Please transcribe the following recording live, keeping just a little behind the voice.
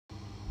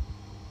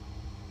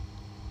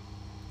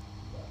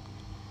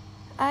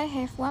I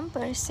have one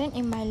person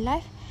in my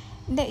life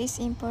that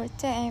is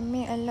important and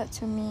mean a lot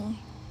to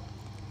me.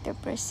 The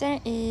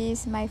person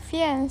is my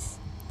fiance.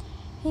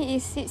 He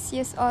is 6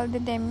 years older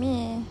than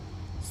me,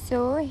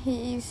 so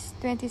he is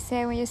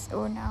 27 years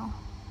old now.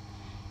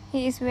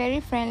 He is very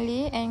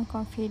friendly and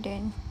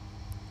confident,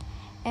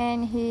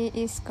 and he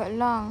is got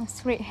long,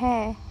 straight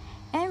hair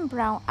and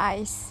brown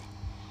eyes.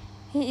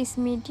 He is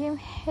medium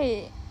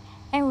height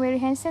and very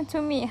handsome to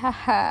me,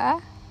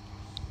 haha.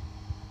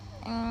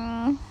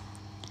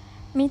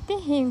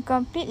 Meeting him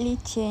completely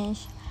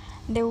changed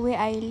the way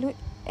I look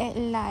at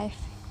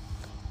life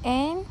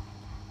and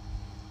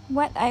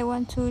what I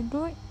want to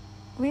do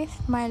with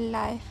my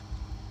life.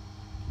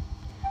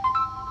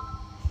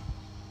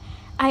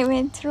 I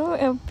went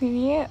through a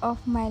period of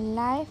my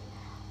life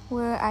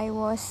where I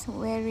was a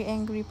very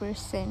angry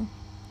person.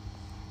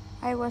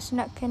 I was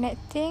not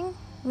connecting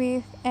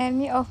with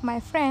any of my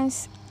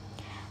friends.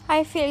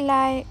 I feel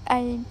like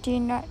I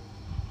did not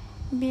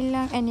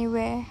belong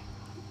anywhere.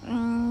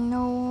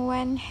 No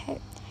one had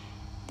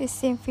the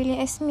same feeling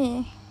as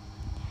me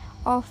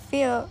or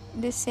feel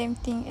the same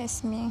thing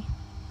as me.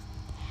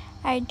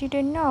 I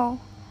didn't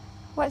know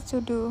what to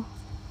do.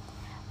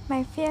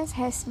 My fiance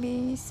has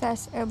been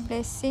such a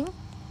blessing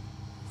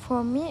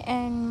for me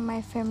and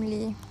my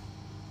family.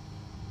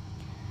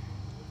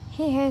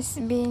 He has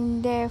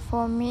been there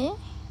for me,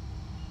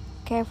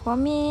 care for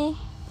me,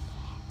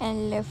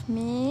 and love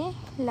me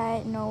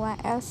like no one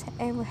else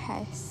ever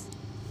has.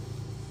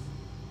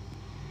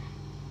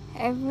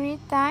 Every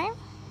time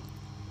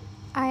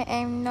I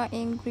am not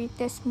in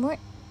greatest mood,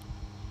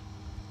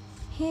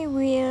 he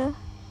will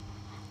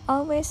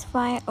always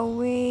find a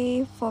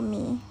way for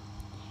me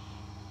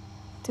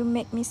to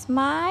make me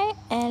smile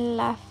and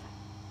laugh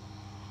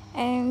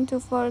and to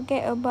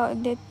forget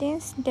about the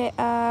things that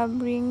are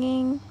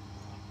bringing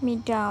me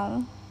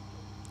down.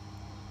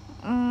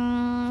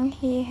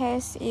 He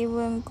has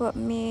even got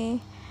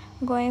me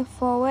going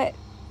forward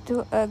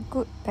to a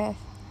good path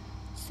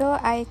so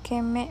I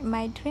can make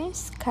my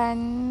dreams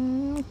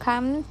come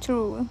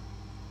true,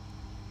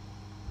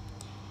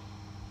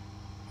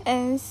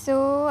 and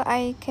so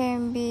I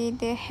can be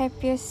the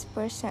happiest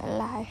person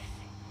alive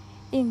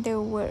in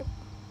the world,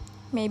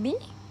 maybe.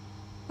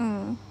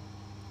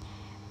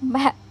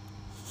 But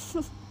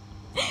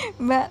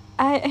but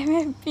I am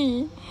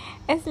happy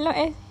as long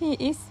as he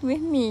is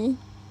with me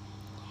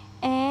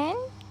and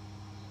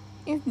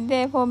is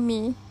there for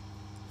me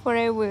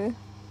forever.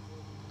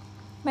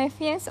 My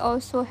fiance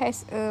also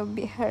has a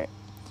big heart.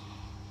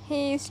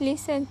 He is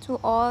listen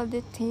to all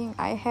the things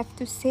I have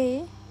to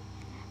say,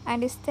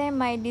 understand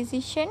my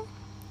decision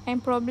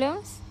and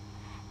problems,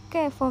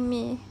 care for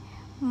me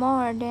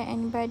more than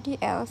anybody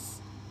else.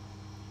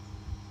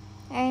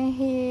 And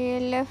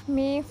he loves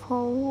me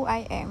for who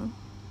I am.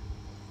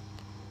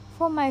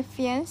 For my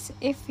fiance,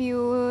 if you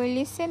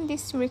listen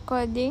this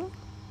recording,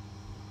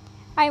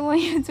 I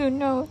want you to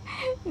know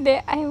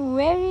that I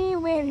very,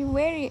 very,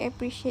 very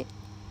appreciate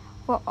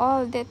for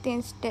all the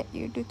things that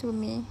you do to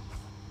me.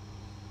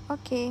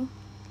 Okay,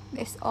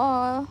 that's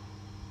all.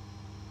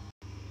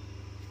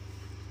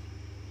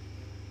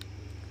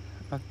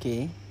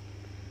 Okay,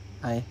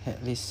 I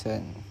had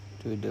listened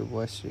to the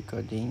voice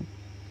recording,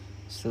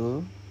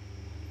 so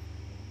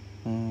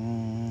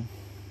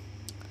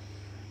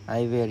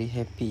I very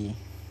happy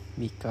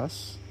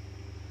because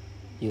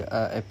you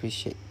are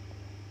appreciate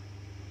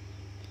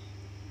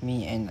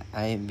me and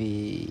I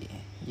be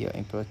your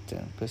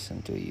important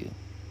person to you.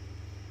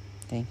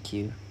 Thank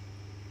you.